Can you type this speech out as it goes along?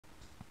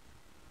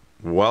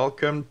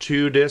Welcome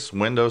to this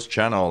Windows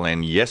channel,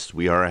 and yes,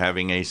 we are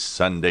having a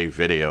Sunday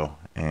video,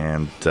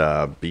 and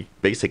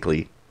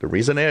basically the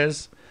reason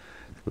is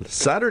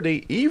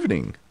Saturday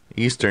evening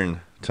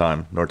Eastern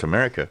Time, North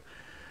America.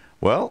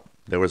 Well,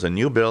 there was a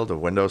new build of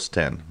Windows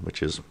 10,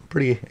 which is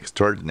pretty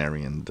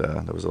extraordinary, and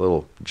there was a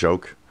little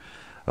joke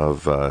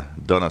of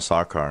Donna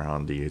Sarkar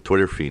on the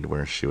Twitter feed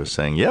where she was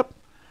saying, "Yep,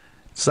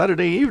 it's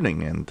Saturday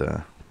evening,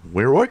 and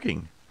we're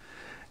working,"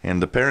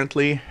 and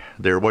apparently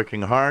they're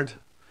working hard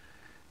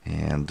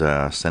and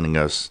sending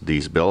us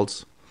these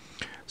builds.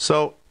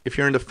 So if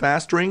you're in the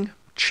fast ring,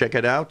 check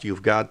it out.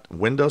 You've got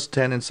Windows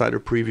 10 Insider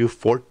Preview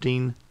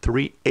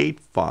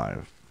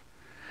 14.385,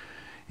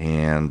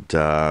 and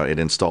it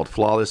installed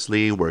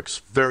flawlessly,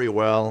 works very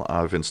well.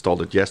 I've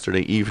installed it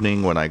yesterday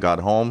evening when I got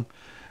home.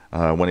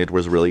 When it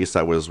was released,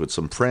 I was with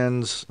some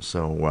friends,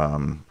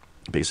 so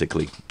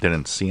basically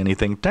didn't see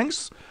anything.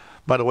 Thanks,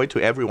 by the way, to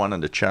everyone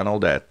on the channel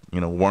that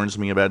warns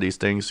me about these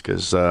things,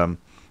 because I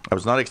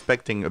was not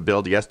expecting a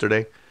build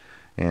yesterday.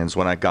 And so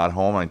when I got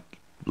home, I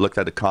looked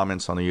at the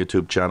comments on the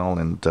YouTube channel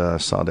and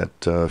saw that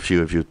a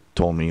few of you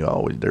told me,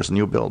 "Oh, there's a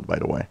new build, by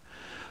the way."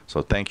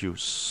 So thank you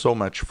so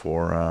much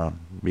for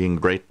being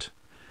great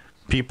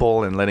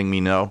people and letting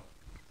me know.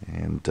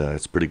 And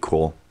it's pretty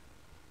cool.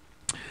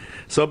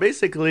 So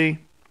basically,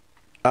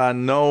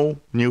 no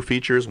new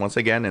features once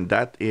again, and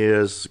that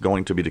is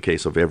going to be the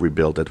case of every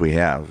build that we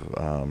have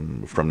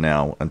from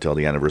now until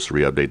the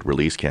anniversary update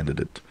release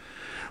candidate,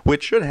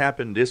 which should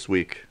happen this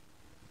week.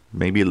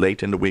 Maybe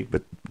late in the week,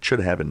 but it should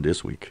happen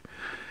this week.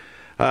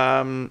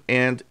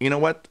 And you know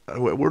what?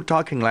 We're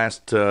talking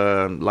last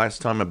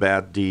time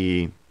about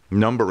the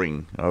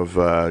numbering of,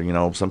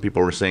 some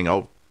people were saying,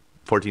 oh,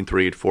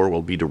 14.384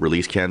 will be the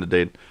release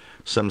candidate.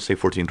 Some say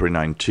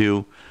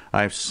 14.392.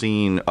 I've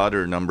seen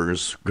other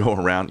numbers go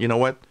around. You know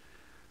what?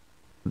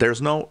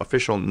 There's no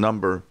official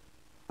number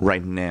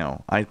right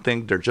now. I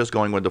think they're just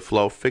going with the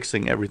flow,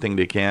 fixing everything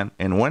they can.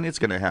 And when it's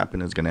going to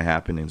happen, it's going to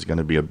happen. It's going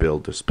to be a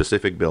build, a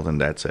specific build,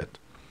 and that's it.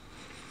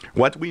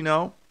 What we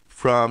know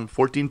from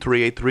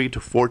 14.383 to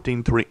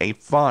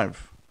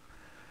 14.385,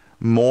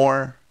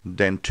 more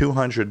than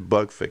 200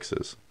 bug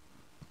fixes.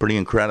 Pretty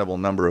incredible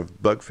number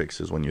of bug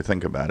fixes when you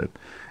think about it.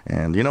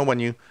 And when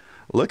you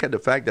look at the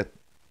fact that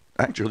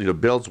actually the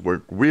builds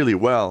work really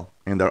well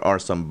and there are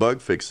some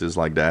bug fixes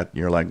like that,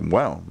 you're like,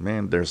 wow,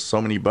 man, there's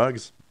so many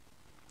bugs.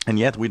 And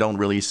yet we don't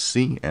really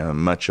see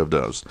much of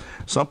those.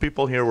 Some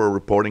people here were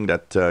reporting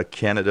that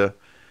Canada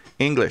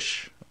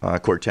English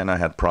Cortana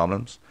had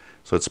problems.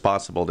 So it's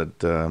possible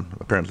that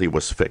apparently it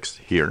was fixed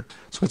here.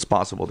 So it's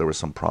possible there were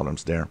some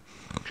problems there.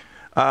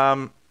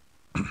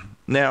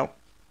 Now,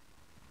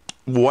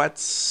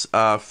 what's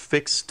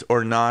fixed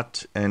or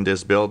not in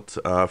this build?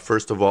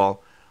 First of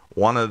all,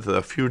 one of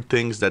the few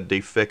things that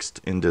they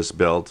fixed in this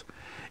build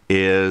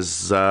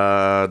is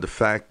the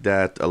fact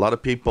that a lot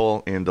of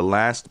people in the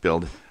last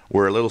build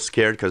were a little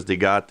scared because they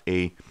got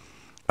a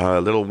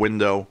little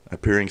window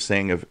appearing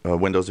saying a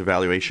Windows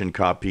evaluation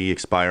copy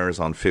expires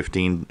on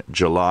 15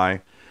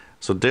 July.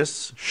 So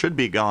this should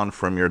be gone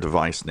from your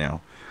device now.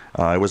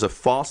 It was a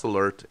false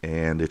alert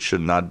and it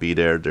should not be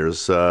there.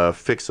 There's a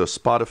fix of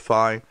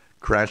Spotify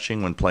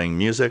crashing when playing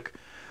music.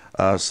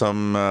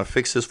 Some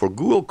fixes for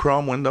Google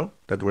Chrome window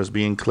that was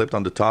being clipped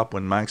on the top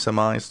when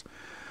maximized.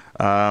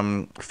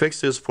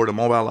 Fixes for the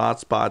mobile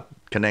hotspot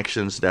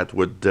connections that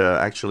would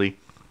actually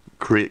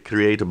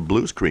create a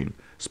blue screen,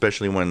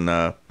 especially when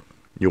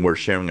you were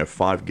sharing a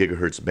 5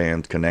 gigahertz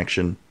band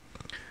connection.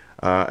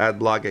 Ad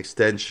block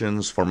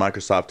extensions for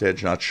Microsoft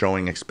Edge not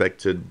showing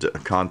expected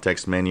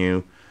context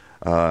menu.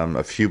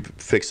 A few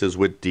fixes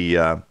with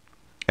the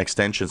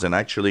extensions. And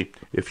actually,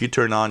 if you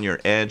turn on your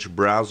Edge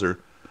browser,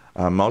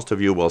 most of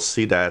you will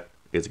see that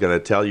it's going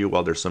to tell you,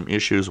 well, there's some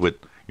issues with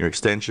your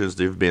extensions.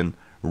 They've been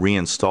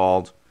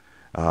reinstalled.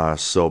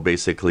 So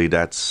basically,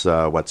 that's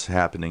what's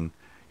happening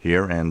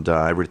here. And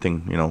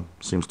everything,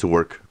 seems to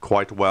work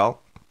quite well.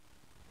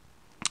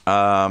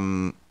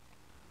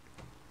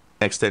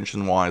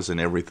 Extension-wise and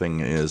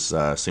everything is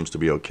seems to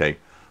be okay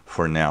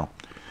for now.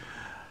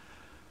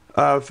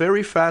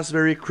 Very fast,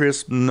 very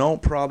crisp, no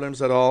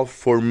problems at all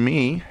for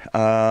me.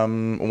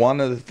 One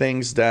of the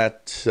things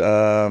that,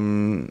 for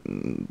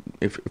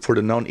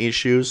the known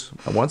issues,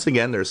 once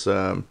again, there's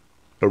a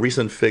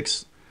recent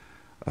fix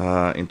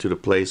into the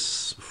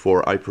place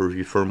for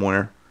Hyper-V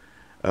firmware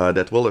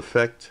that will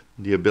affect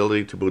the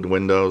ability to boot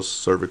Windows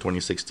Server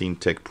 2016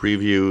 Tech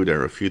Preview. There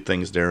are a few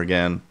things there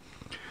again.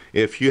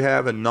 If you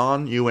have a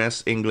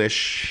non-US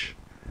English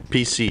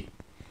PC,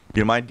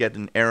 you might get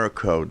an error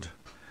code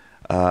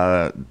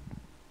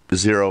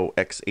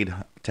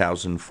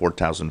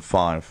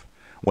 0x8000-4005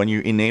 when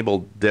you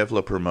enable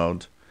developer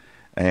mode,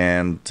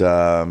 and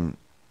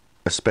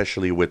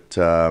especially with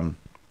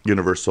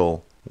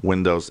universal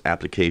Windows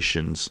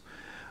applications.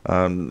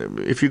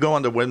 If you go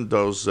on the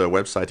Windows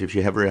website, if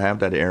you ever have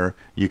that error,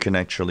 you can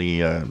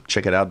actually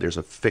check it out. There's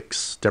a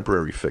fix,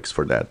 temporary fix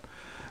for that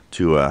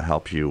to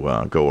help you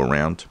go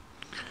around.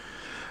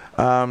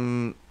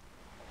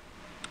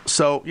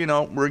 So,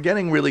 we're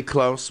getting really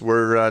close.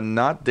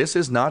 This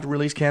is not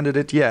release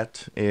candidate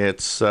yet.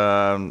 It's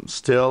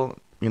still,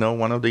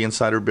 one of the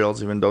insider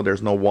builds, even though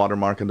there's no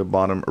watermark in the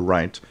bottom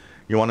right.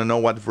 You want to know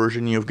what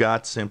version you've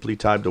got? Simply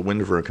type the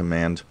WinVer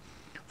command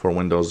for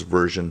Windows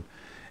version,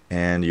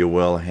 and you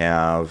will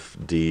have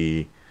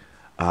the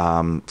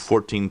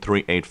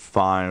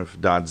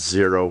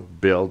 14385.0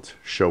 build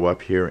show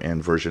up here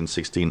in version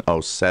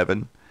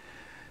 1607.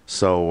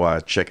 So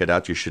check it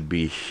out. You should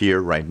be here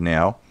right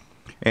now.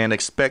 And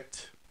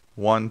expect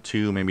 1,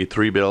 2, maybe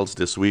 3 builds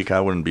this week. I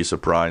wouldn't be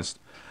surprised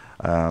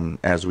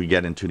as we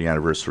get into the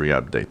anniversary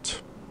update.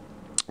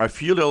 A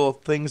few little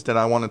things that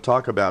I want to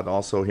talk about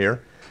also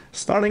here.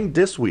 Starting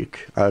this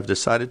week, I've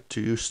decided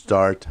to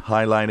start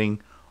highlighting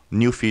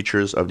new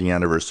features of the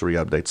anniversary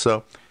update.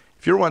 So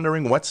if you're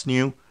wondering what's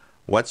new,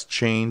 what's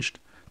changed,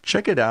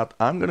 check it out.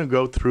 I'm going to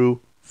go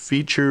through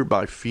feature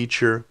by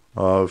feature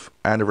of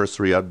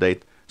anniversary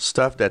update,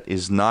 stuff that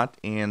is not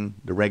in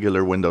the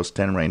regular Windows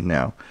 10 right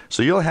now.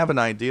 So you'll have an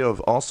idea of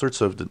all sorts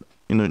of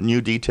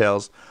new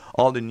details,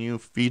 all the new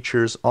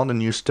features, all the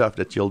new stuff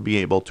that you'll be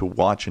able to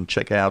watch and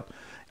check out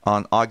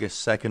on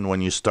August 2nd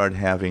when you start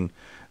having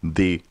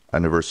the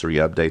anniversary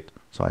update.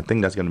 So I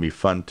think that's going to be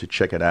fun to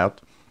check it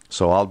out.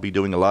 So I'll be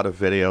doing a lot of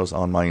videos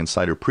on my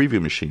Insider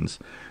Preview machines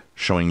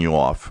showing you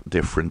off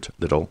different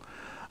little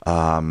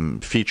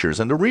features.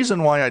 And the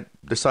reason why I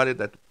decided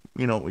that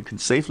we can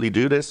safely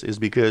do this is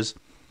because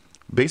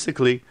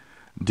basically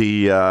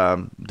the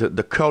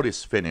code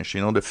is finished.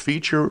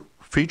 The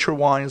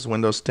feature-wise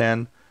Windows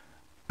 10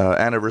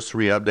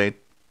 anniversary update,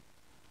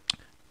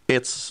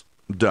 it's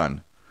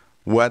done.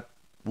 What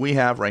we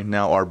have right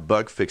now are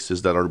bug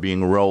fixes that are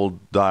being rolled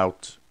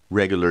out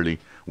regularly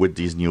with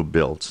these new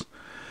builds.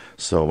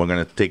 So we're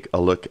going to take a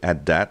look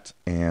at that,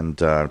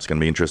 and it's going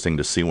to be interesting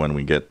to see when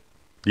we get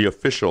the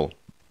official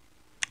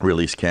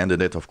release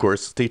candidate. Of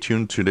course, stay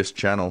tuned to this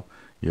channel.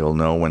 You'll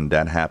know when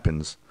that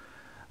happens.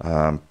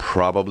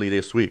 Probably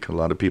this week. A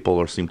lot of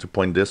people seem to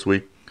point this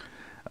week.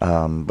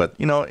 But,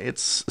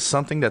 it's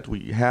something that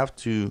we have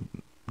to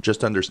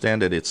just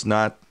understand that it's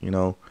not,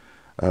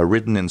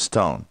 written in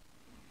stone,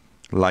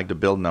 like the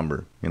build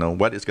number.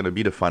 What is going to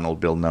be the final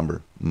build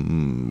number?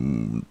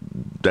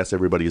 That's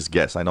everybody's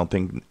guess. I don't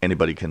think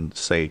anybody can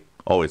say,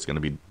 oh, it's going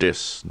to be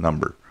this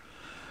number.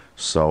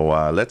 So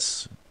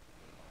let's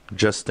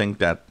just think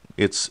that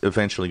it's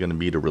eventually going to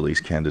be the release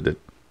candidate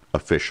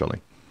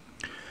officially.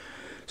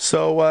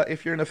 So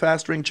if you're in a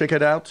fast ring, check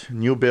it out.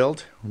 New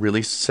build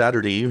released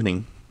Saturday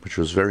evening, which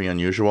was very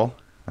unusual.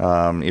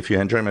 If you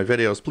enjoy my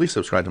videos, please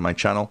subscribe to my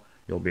channel.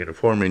 You'll be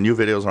informed when new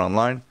videos are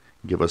online.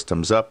 Give us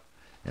thumbs up,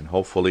 and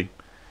hopefully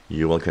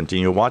you will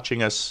continue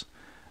watching us.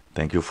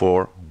 Thank you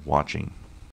for watching.